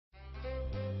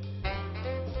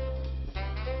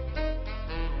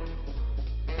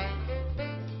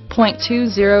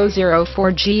$8.2004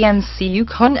 GMC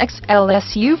Yukon XL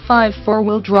SU5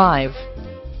 4-wheel drive.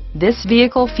 This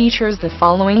vehicle features the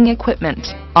following equipment: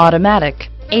 automatic,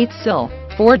 8-sill,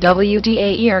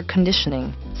 4WD air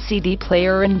conditioning, CD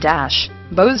player and dash,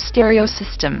 Bose stereo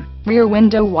system, rear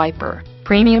window wiper,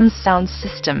 premium sound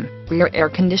system, rear air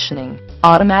conditioning,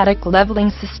 automatic leveling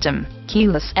system,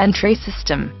 keyless entry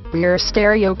system, rear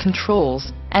stereo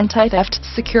controls, anti-theft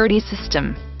security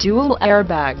system, dual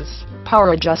airbags,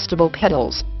 power adjustable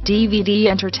pedals, DVD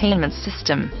entertainment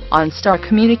system, OnStar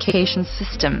communication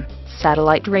system,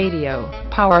 satellite radio,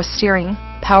 power steering,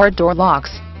 power door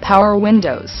locks, power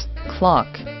windows, clock,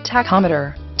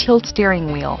 tachometer, tilt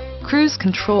steering wheel, cruise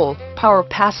control, power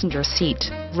passenger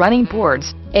seat, running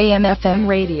boards, AM/FM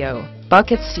radio,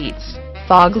 bucket seats,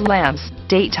 fog lamps,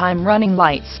 daytime running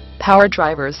lights, power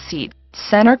driver's seat,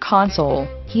 center console,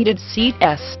 heated seat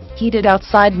S, heated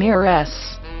outside mirror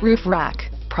S, roof rack,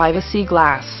 privacy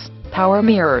glass, power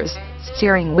mirrors,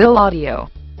 steering wheel audio,